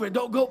Calvary.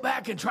 Don't go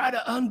back and try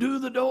to undo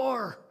the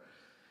door.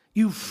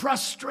 You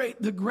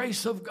frustrate the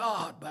grace of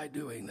God by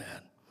doing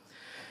that.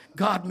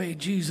 God made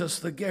Jesus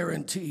the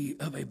guarantee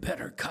of a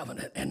better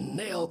covenant and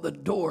nailed the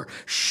door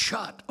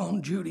shut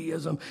on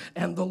Judaism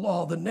and the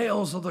law. The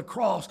nails of the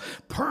cross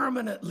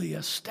permanently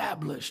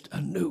established a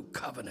new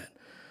covenant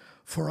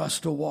for us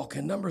to walk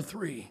in. Number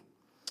 3,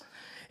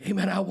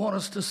 amen, I want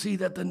us to see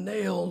that the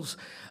nails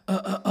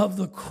of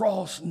the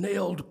cross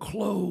nailed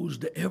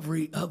closed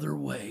every other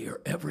way, or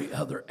every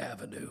other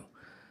avenue.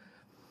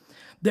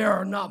 There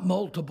are not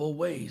multiple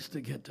ways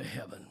to get to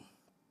heaven.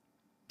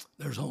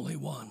 There's only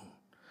one.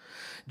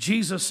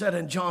 Jesus said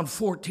in John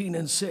 14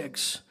 and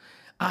 6,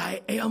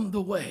 I am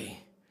the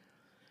way,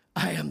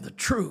 I am the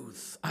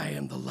truth, I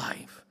am the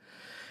life,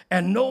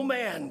 and no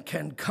man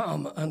can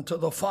come unto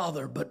the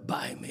Father but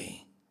by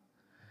me.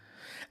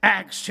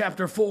 Acts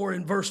chapter 4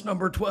 and verse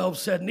number 12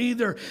 said,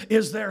 neither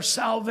is there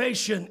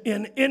salvation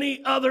in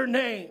any other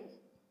name,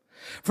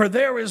 for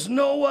there is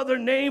no other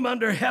name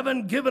under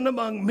heaven given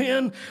among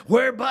men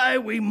whereby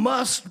we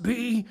must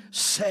be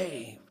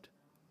saved,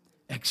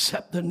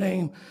 except the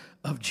name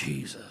of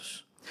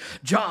Jesus.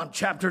 John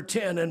chapter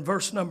 10 and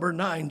verse number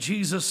 9,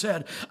 Jesus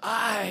said,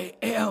 I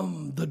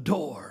am the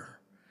door.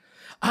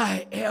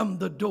 I am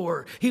the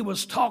door. He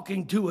was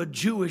talking to a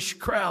Jewish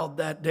crowd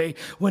that day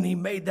when he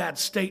made that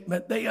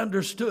statement. They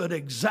understood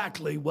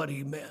exactly what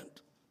he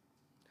meant.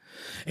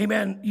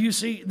 Amen. You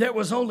see, there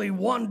was only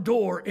one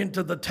door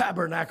into the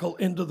tabernacle,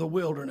 into the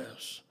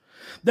wilderness.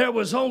 There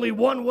was only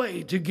one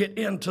way to get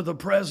into the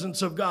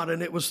presence of God,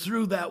 and it was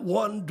through that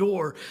one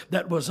door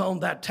that was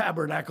on that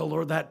tabernacle,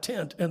 or that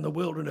tent in the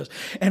wilderness.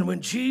 And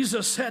when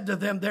Jesus said to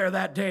them there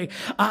that day,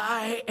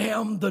 I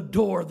am the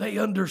door, they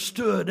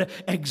understood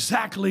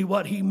exactly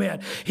what he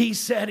meant. He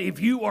said,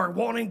 if you are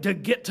wanting to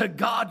get to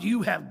God,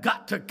 you have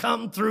got to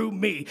come through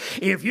me.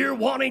 If you're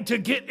wanting to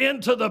get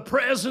into the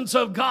presence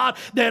of God,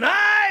 then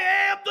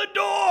I am the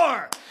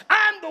door.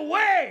 I'm the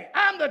way,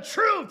 I'm the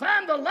truth,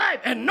 I'm the life,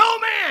 and no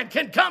man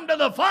can come to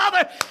the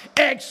Father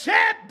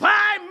except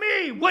by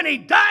me. When he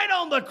died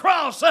on the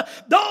cross,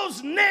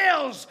 those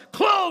nails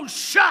closed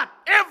shut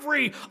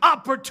every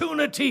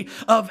opportunity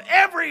of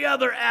every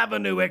other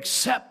avenue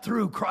except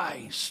through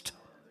Christ.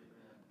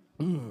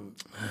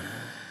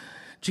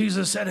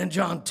 Jesus said in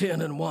John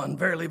 10:1,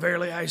 Verily,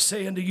 verily, I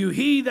say unto you,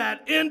 he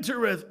that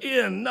entereth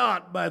in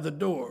not by the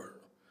door,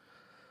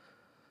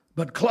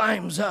 but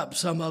climbs up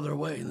some other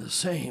way, the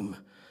same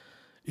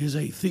is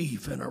a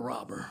thief and a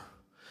robber.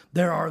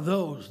 There are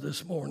those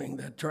this morning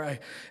that try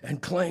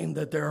and claim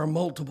that there are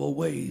multiple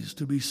ways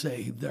to be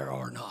saved. There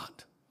are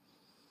not.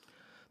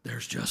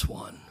 There's just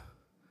one.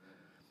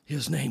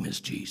 His name is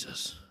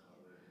Jesus.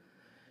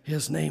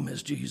 His name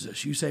is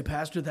Jesus. You say,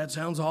 Pastor, that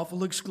sounds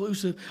awful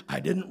exclusive. I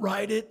didn't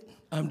write it.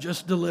 I'm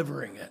just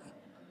delivering it.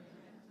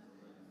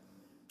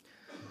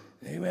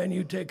 Amen.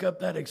 You take up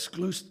that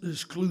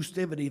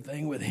exclusivity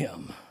thing with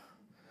him.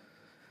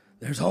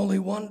 There's only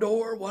one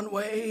door, one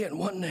way, and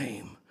one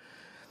name.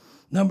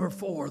 Number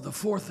 4, the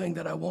fourth thing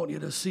that I want you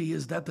to see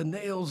is that the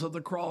nails of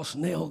the cross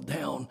nailed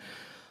down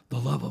the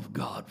love of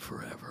God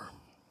forever.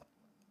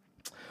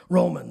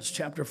 Romans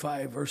chapter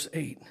 5, verse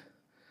 8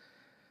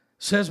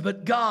 says,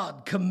 But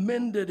God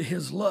commended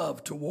his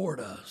love toward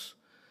us,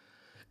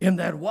 in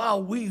that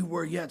while we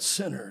were yet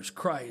sinners,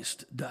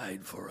 Christ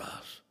died for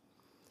us.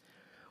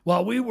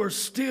 While we were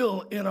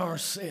still in our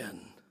sin,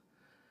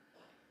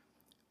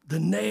 the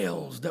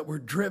nails that were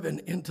driven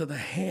into the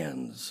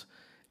hands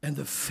and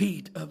the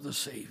feet of the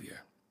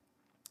Savior,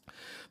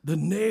 the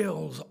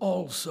nails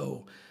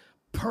also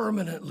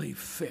permanently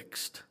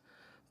fixed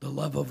the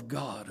love of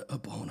God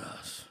upon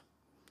us.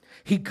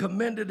 He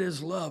commended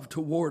his love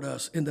toward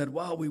us in that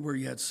while we were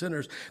yet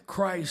sinners,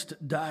 Christ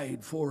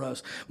died for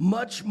us.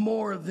 Much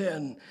more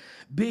then,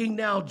 being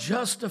now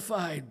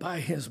justified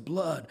by his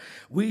blood,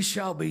 we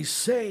shall be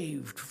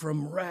saved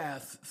from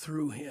wrath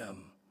through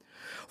him.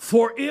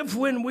 For if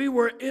when we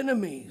were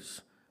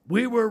enemies,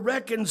 we were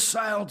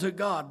reconciled to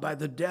God by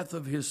the death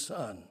of his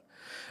Son,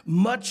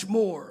 much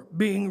more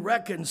being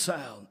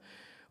reconciled,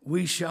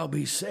 we shall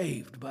be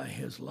saved by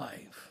his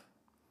life.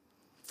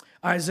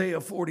 Isaiah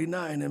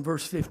 49 and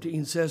verse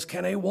 15 says,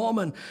 Can a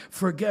woman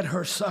forget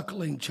her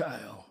suckling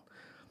child,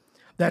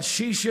 that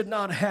she should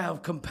not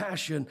have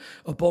compassion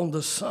upon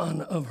the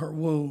son of her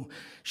womb?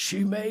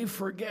 She may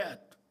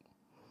forget.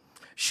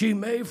 She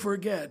may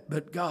forget,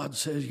 but God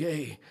says,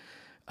 Yea,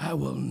 I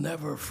will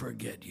never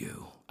forget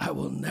you. I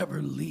will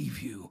never leave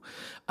you.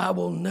 I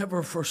will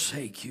never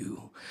forsake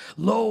you.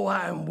 Lo,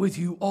 I am with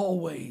you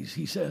always,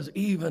 he says,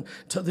 even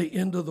to the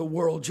end of the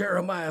world.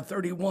 Jeremiah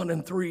 31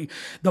 and 3,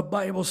 the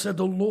Bible said,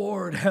 The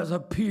Lord has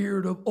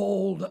appeared of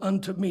old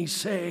unto me,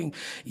 saying,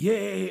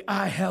 Yea,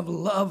 I have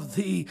loved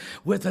thee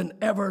with an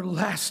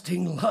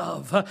everlasting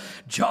love.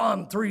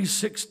 John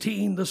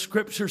 3:16, the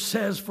scripture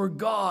says, For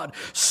God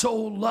so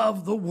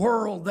loved the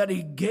world that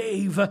he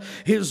gave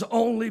his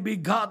only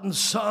begotten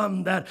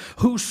Son, that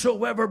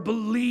whosoever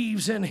believes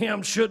in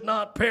him should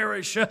not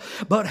perish,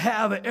 but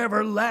have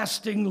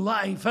everlasting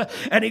life.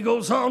 And he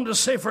goes on to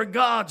say, For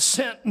God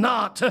sent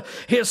not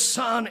his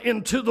Son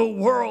into the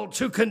world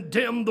to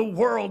condemn the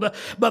world,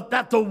 but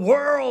that the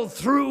world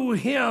through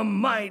him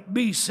might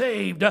be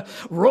saved.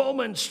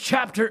 Romans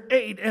chapter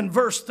 8 and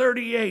verse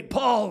 38,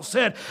 Paul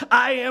said,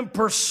 I am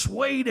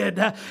persuaded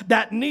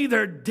that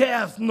neither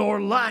death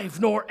nor life,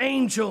 nor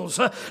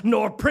angels,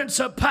 nor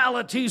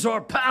principalities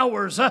or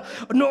powers,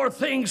 nor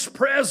things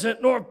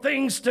present, nor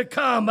things to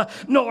come,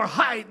 nor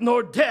height,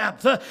 nor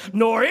depth,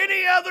 nor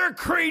any other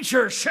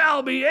creature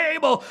shall be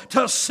able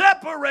to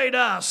separate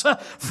us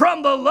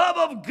from the love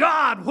of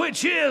God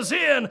which is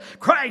in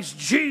Christ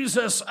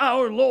Jesus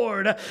our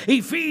Lord.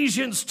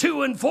 Ephesians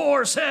 2 and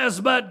 4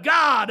 says, But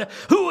God,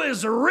 who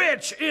is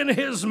rich in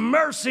his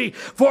mercy,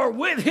 for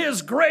with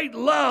his great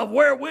love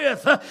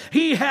wherewith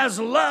he has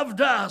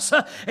loved us.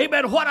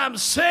 Amen. What I'm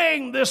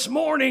saying this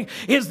morning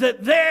is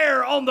that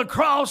there on the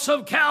cross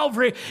of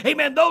Calvary,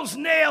 amen, those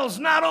nails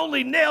not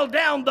only nailed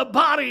down the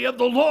body of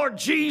the Lord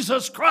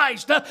Jesus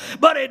Christ,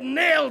 but it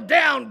nailed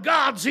down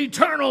God's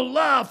eternal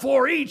love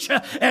for each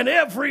and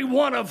every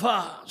one of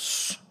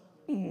us.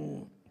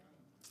 The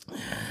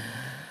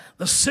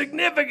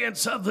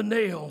significance of the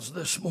nails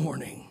this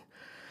morning.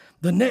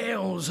 The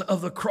nails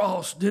of the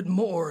cross did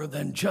more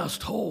than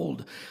just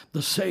hold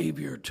the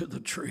Savior to the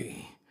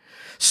tree.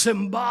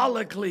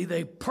 Symbolically,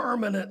 they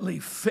permanently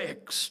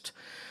fixed,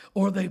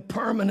 or they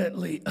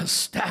permanently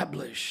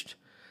established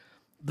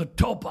the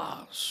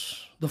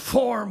topos, the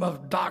form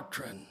of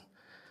doctrine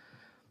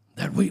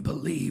that we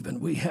believe and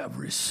we have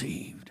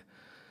received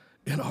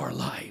in our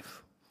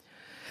life.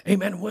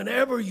 Amen.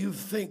 Whenever you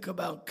think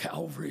about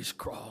Calvary's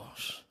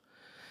cross,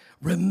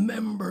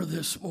 remember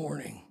this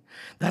morning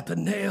that the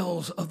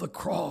nails of the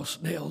cross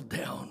nailed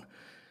down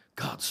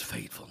God's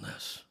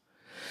faithfulness.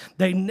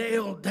 They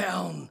nailed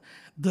down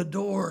the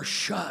door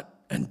shut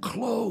and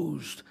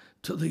closed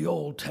to the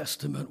Old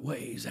Testament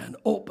ways and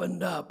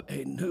opened up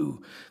a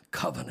new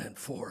covenant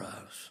for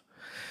us.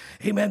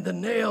 Amen. The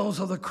nails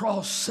of the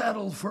cross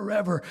settle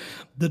forever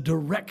the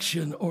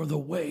direction or the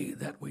way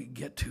that we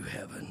get to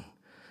heaven.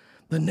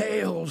 The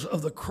nails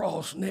of the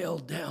cross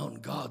nailed down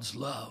God's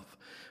love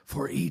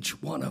for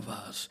each one of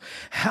us.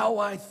 How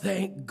I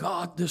thank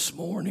God this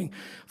morning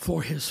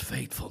for his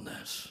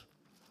faithfulness.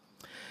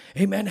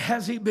 Amen.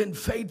 Has he been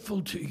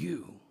faithful to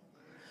you?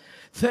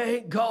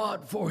 Thank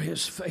God for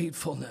his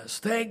faithfulness.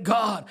 Thank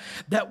God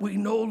that we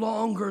no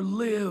longer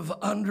live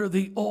under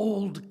the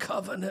old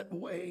covenant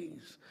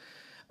ways.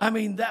 I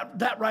mean,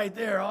 that right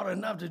there ought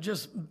enough to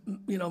just,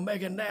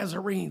 make a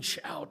Nazarene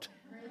shout.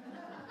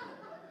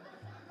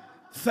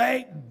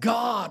 Thank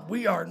God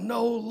we are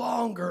no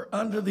longer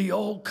under the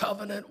old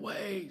covenant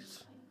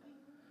ways.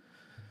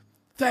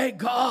 Thank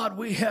God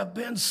we have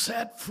been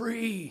set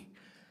free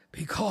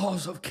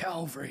because of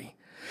Calvary.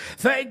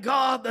 Thank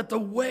God that the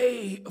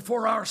way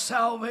for our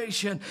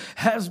salvation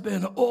has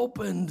been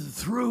opened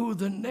through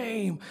the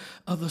name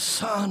of the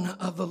Son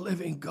of the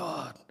living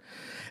God.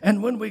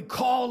 And when we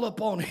call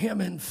upon him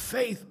in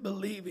faith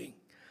believing,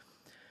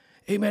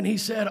 amen, he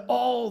said,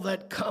 all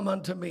that come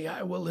unto me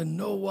I will in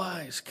no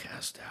wise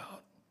cast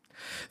out.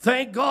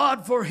 Thank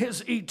God for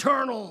his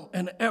eternal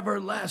and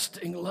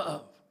everlasting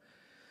love.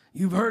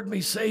 You've heard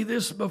me say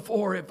this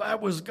before. If I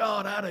was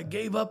God, I'd have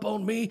gave up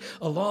on me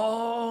a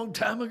long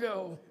time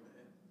ago.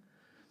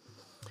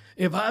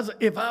 If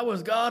I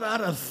was God,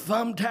 I'd have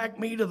thumbtacked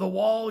me to the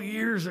wall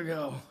years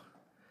ago.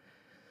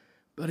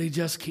 But he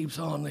just keeps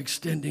on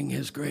extending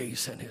his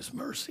grace and his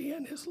mercy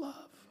and his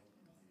love.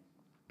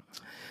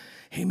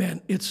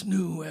 Amen. It's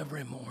new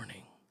every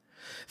morning.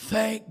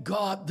 Thank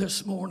God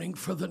this morning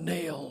for the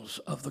nails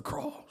of the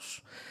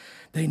cross.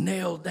 They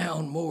nailed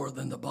down more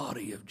than the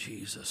body of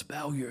Jesus.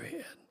 Bow your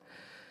head.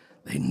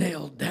 They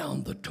nailed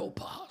down the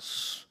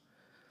topos,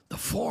 the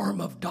form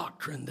of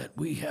doctrine that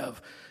we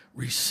have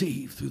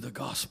received through the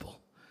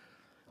gospel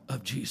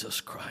of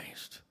Jesus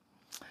Christ.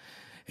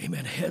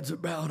 Amen. Heads are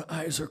bowed,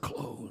 eyes are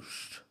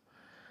closed.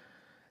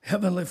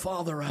 Heavenly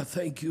Father, I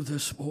thank you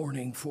this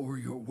morning for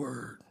your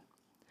word.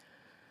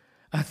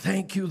 I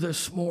thank you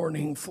this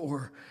morning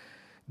for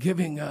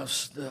giving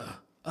us the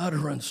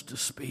utterance to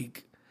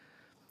speak.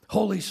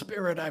 Holy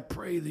Spirit, I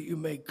pray that you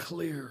make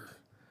clear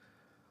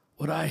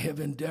what I have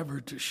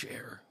endeavored to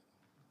share.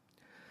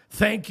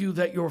 Thank you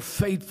that your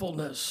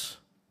faithfulness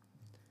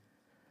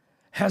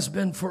has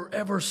been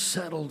forever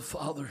settled,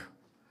 Father,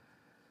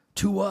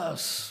 to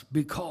us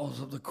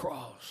because of the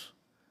cross.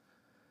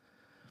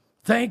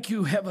 Thank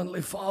you,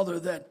 Heavenly Father,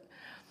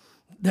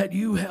 that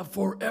you have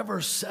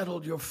forever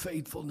settled your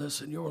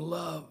faithfulness and your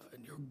love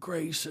and your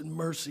grace and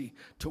mercy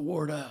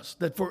toward us.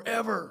 That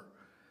forever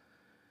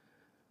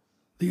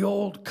the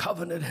old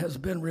covenant has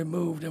been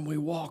removed and we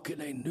walk in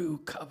a new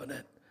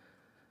covenant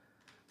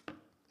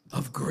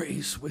of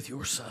grace with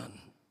your Son.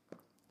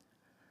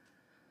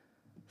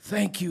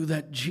 Thank you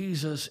that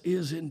Jesus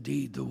is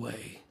indeed the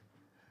way.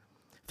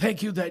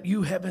 Thank you that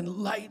you have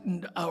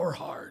enlightened our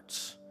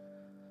hearts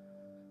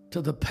to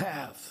the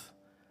path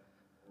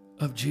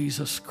of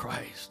Jesus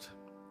Christ.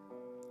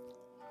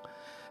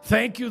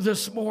 Thank you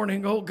this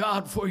morning, oh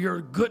God, for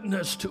your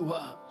goodness to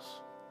us.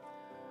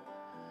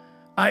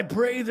 I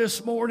pray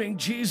this morning,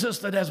 Jesus,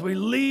 that as we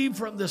leave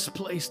from this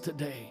place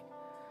today,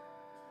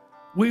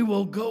 we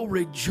will go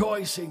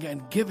rejoicing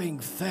and giving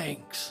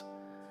thanks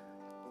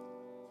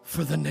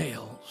for the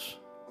nails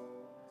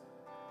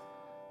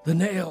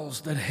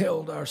that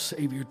held our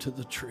Savior to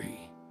the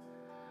tree,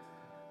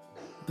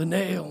 the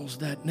nails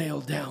that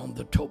nailed down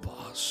the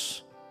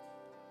topos,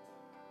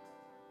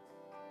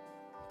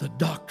 the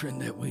doctrine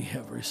that we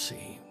have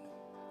received.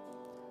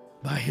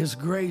 By his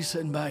grace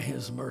and by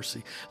his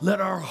mercy, let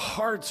our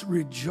hearts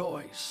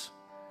rejoice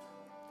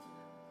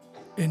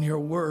in your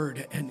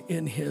word and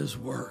in his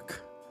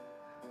work,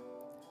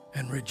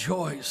 and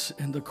rejoice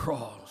in the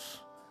cross.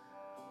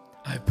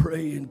 I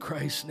pray in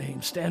Christ's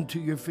name. Stand to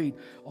your feet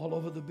all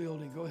over the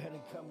building. Go ahead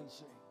and come and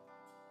sing.